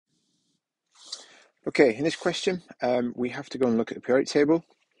Okay, in this question, we have to go and look at the periodic table,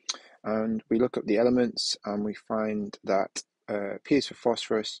 and we look up the elements, and we find that P is for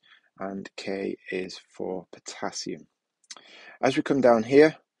phosphorus and K is for potassium. As we come down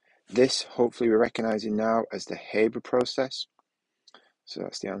here, this hopefully we're recognizing now as the Haber process. So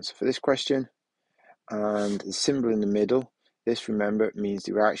that's the answer for this question. And the symbol in the middle, this, remember, means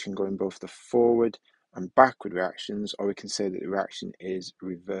the reaction going both the forward and backward reactions, or we can say that the reaction is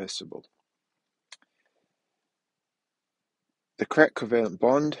reversible. The correct covalent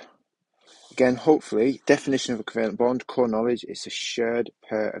bond, again, hopefully, definition of a covalent bond, core knowledge, it's a shared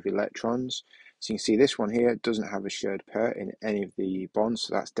pair of electrons. So you can see this one here doesn't have a shared pair in any of the bonds,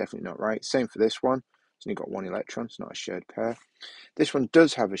 so that's definitely not right. Same for this one, it's only got one electron, it's not a shared pair. This one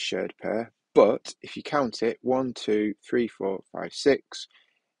does have a shared pair, but if you count it, 1, 2, 3, 4, 5, 6,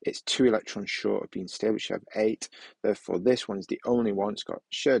 it's 2 electrons short of being stable, which have 8. Therefore, this one is the only one. It's got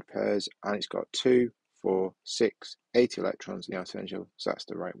shared pairs, and it's got 2, 4, 6, 8 electrons in the outer potential, so that's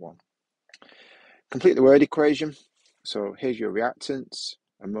the right one. Complete the word equation. So here's your reactants,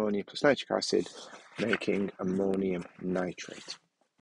 ammonia plus nitric acid, making ammonium nitrate.